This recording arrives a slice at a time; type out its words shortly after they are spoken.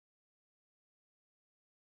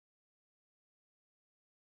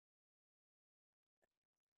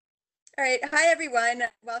All right, hi everyone.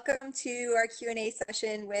 Welcome to our Q&A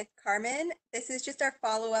session with Carmen. This is just our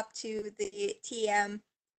follow-up to the TEM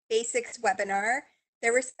Basics webinar.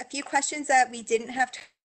 There were a few questions that we didn't have time,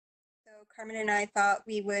 so Carmen and I thought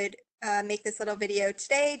we would make this little video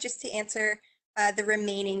today just to answer the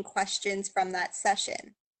remaining questions from that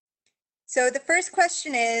session. So the first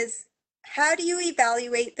question is, how do you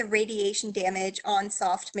evaluate the radiation damage on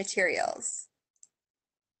soft materials?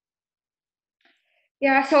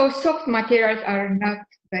 Yeah, so soft materials are not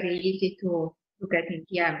very easy to get in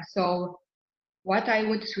TM. So what I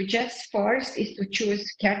would suggest first is to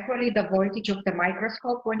choose carefully the voltage of the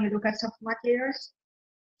microscope when you look at soft materials.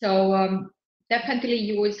 So definitely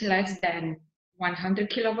use less than 100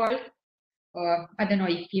 kilovolt. I don't know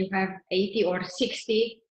if you have 80 or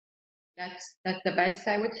 60, that's the best,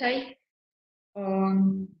 I would say.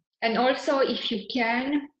 And also, if you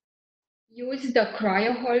can, use the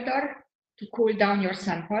cryo holder to cool down your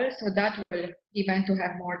sample, so that will prevent to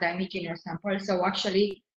have more damage in your sample. So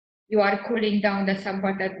actually, you are cooling down the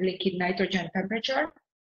sample at liquid nitrogen temperature.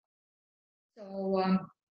 So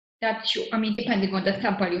that should, I mean, depending on the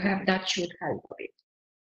sample you have, that should help with it.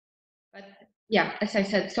 But yeah, as I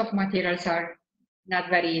said, soft materials are not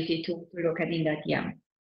very easy to look at in that TM.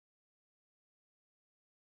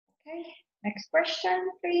 Okay, next question,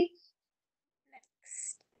 please.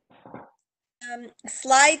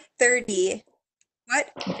 Slide 30.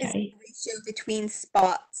 What is the ratio between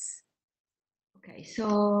spots? Okay,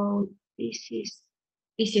 so this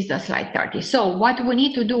is the slide 30. So what we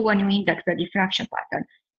need to do when we index the diffraction pattern,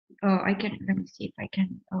 let me see if I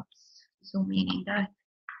can zoom in that.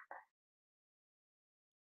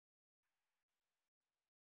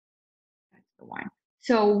 That's the one.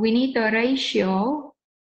 So we need the ratio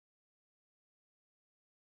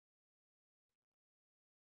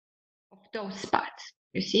of those spots.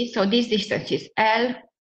 You see, so this distance is L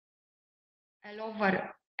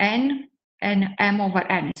over N, and M over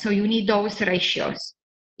N. So you need those ratios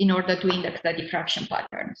in order to index the diffraction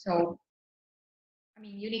pattern. So, I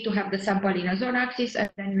mean, you need to have the sample in a zone axis, and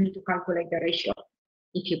then you need to calculate the ratio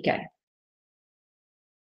if you can.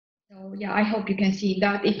 So yeah, I hope you can see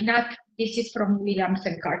that. If not, this is from Williams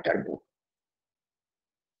and Carter book.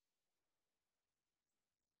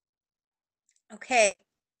 Okay.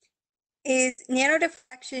 Is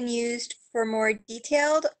nanodiffraction used for more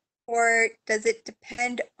detailed, or does it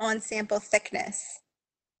depend on sample thickness?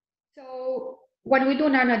 So when we do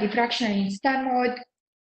nanodiffraction in STEM mode,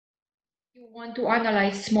 you want to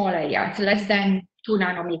analyze small areas, less than 2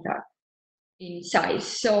 nanometers in size.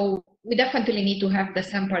 So we definitely need to have the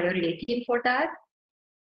sample really thin for that.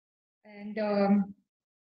 And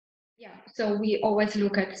yeah, so we always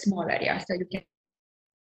look at small areas. So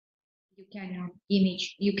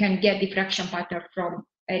you can get diffraction pattern from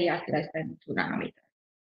areas less than 2 nanometers.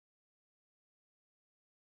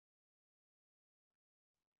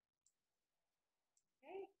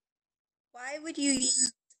 Why would you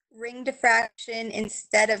use ring diffraction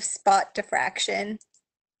instead of spot diffraction?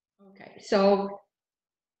 Okay, so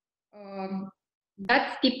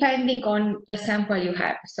that's depending on the sample you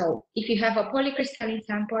have. So if you have a polycrystalline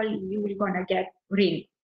sample, you're gonna get ring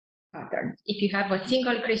patterns. If you have a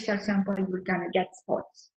single crystal sample, you're gonna get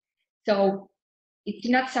spots. So it's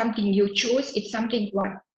not something you choose, it's something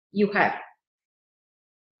what you have.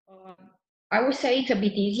 I would say it's a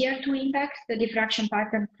bit easier to index the diffraction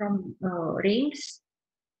pattern from rings,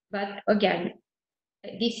 but again,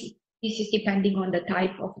 this is depending on the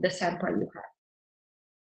type of the sample you have.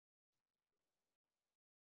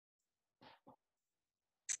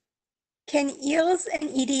 Can EELS and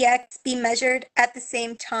EDX be measured at the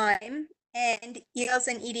same time? And EELS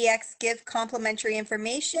and EDX give complementary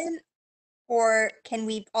information, or can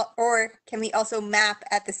we also map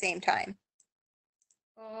at the same time?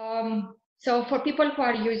 So for people who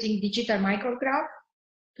are using digital micrograph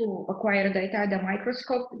to acquire data at the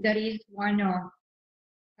microscope, there is one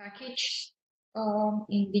package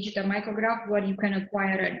in digital micrograph where you can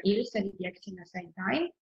acquire an EELS and EDX in the same time.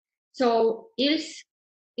 So EELS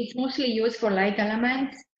is mostly used for light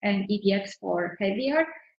elements and EDX for heavier.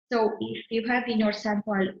 So if you have in your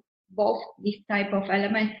sample both this type of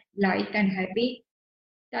element, light and heavy,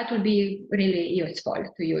 that will be really useful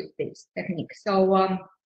to use this technique. So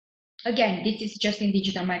again, this is just in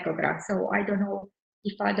digital micrograph. So I don't know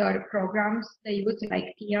if other programs they use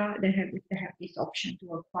like TIA, they have this option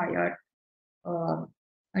to acquire an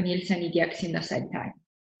EELS and EDX in the same time.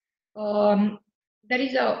 There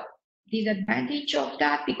is a disadvantage of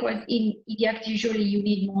that because in EDX usually you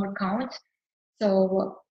need more counts,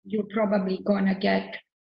 so you're probably gonna get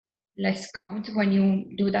less counts when you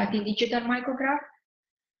do that in digital micrograph.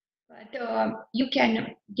 But you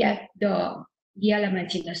can get the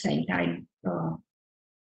elements in the same time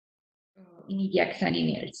in EDX and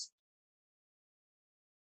in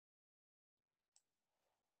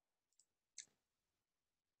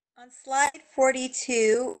On slide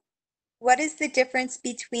 42, what is the difference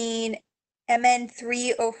between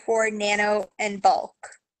Mn304 nano and bulk?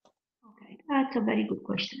 Okay, that's a very good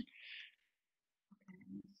question.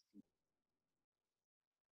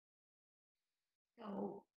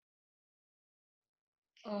 So,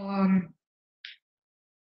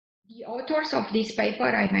 the authors of this paper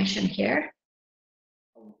I mentioned here,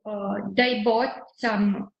 they bought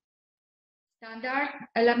some standard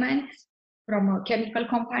elements from a chemical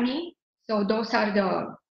company. So those are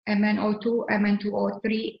the MnO2,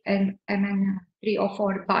 Mn2O3, and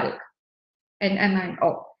Mn3O4 bulk, and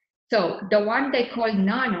MnO. So the one they call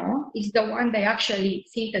nano is the one they actually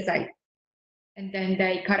synthesize, and then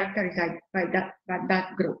they characterize by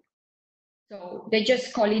that group. So they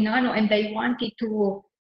just call it nano, and they wanted to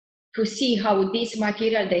see how this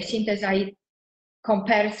material they synthesize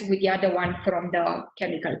compares with the other one from the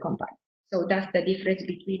chemical company. So that's the difference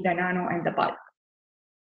between the nano and the bulk.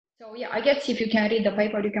 So yeah, I guess if you can read the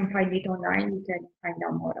paper, you can find it online. You can find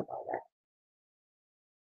out more about that.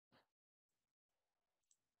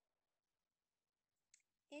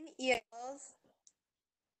 In ELs,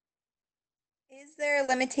 is there a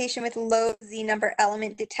limitation with low Z number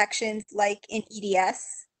element detections like in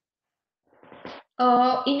EDS?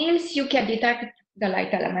 In ELs, you can detect the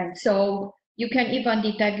light element. So you can even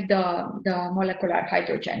detect the molecular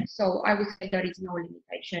hydrogen. So I would say there is no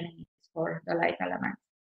limitation for the light element.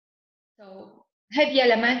 So heavy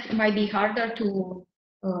elements might be harder to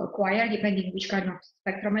acquire depending which kind of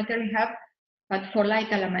spectrometer you have, but for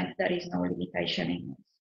light elements, there is no limitation in this.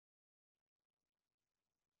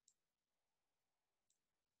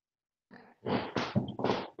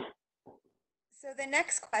 So the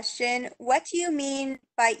next question, what do you mean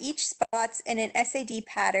by each spots in an SAD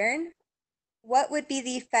pattern? What would be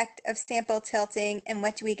the effect of sample tilting and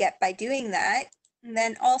what do we get by doing that? And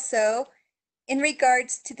then also, in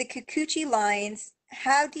regards to the Kikuchi lines,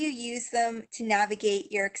 how do you use them to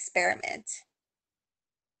navigate your experiment?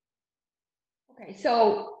 Okay,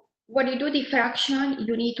 so when you do diffraction,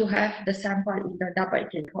 you need to have the sample in the double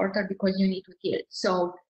tilt holder because you need to tilt.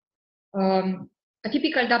 So a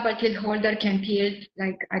typical double tilt holder can tilt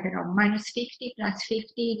like, I don't know, -50,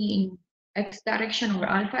 +50 in X direction or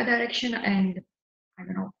alpha direction, and I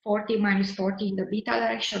don't know, 40, -40 in the beta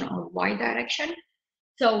direction or Y direction.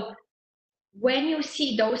 So when you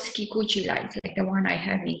see those Kikuchi lines, like the one I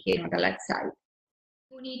have in here on the left side,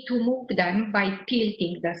 you need to move them by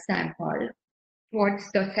tilting the sample towards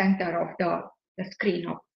the center of the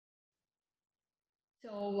screen.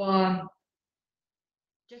 So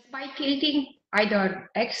just by tilting either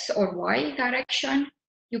X or Y direction,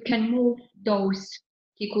 you can move those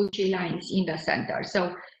Kikuchi lines in the center.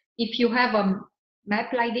 So if you have a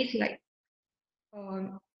map like this, like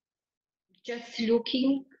just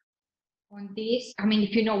looking on this, I mean,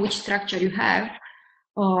 if you know which structure you have,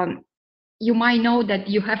 you might know that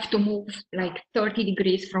you have to move like 30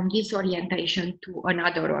 degrees from this orientation to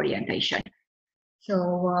another orientation.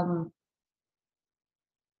 So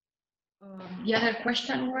the other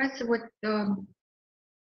question was what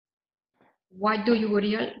do you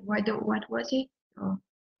what was it?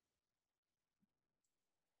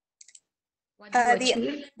 What do you The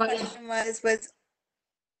achieve? question was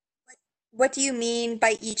what do you mean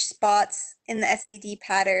by each spots in the SAD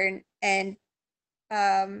pattern? And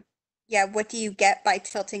yeah, what do you get by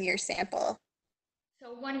tilting your sample?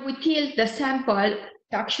 So when we tilt the sample,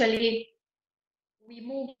 actually we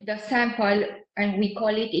move the sample and we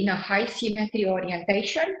call it in a high symmetry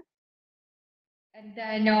orientation. And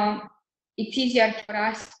then it's easier for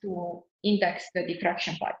us to index the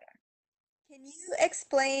diffraction pattern. Can you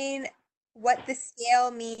explain what the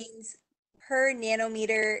scale means per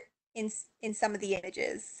nanometer in some of the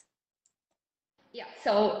images? Yeah,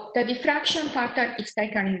 so the diffraction pattern is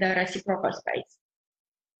taken in the reciprocal space,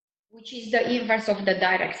 which is the inverse of the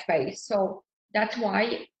direct space. So that's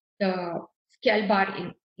why the scale bar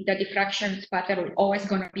in the diffraction pattern will always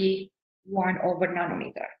going to be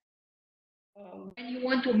 1/nanometer. When you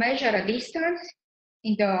want to measure a distance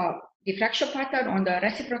in the diffraction pattern on the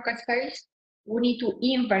reciprocal space, we need to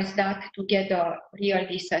inverse that to get the real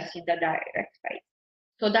distance in the direct space.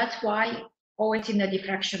 So that's why always in the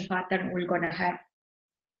diffraction pattern, we're going to have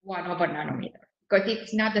 1/nanometer because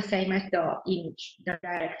it's not the same as the image, the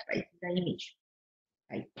direct space, the image.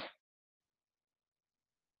 Right?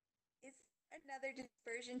 Is another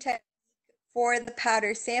dispersion technique for the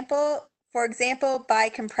powder sample, for example, by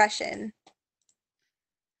compression?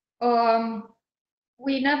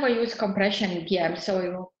 We never use compression in TM,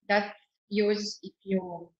 so that's used if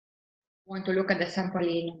you want to look at the sample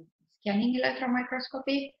in scanning electron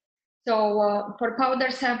microscopy. So for powder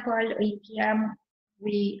sample in TM,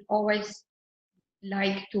 we always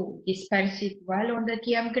like to disperse it well on the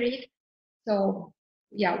TM grid. So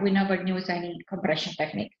yeah, we never use any compression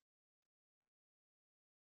technique.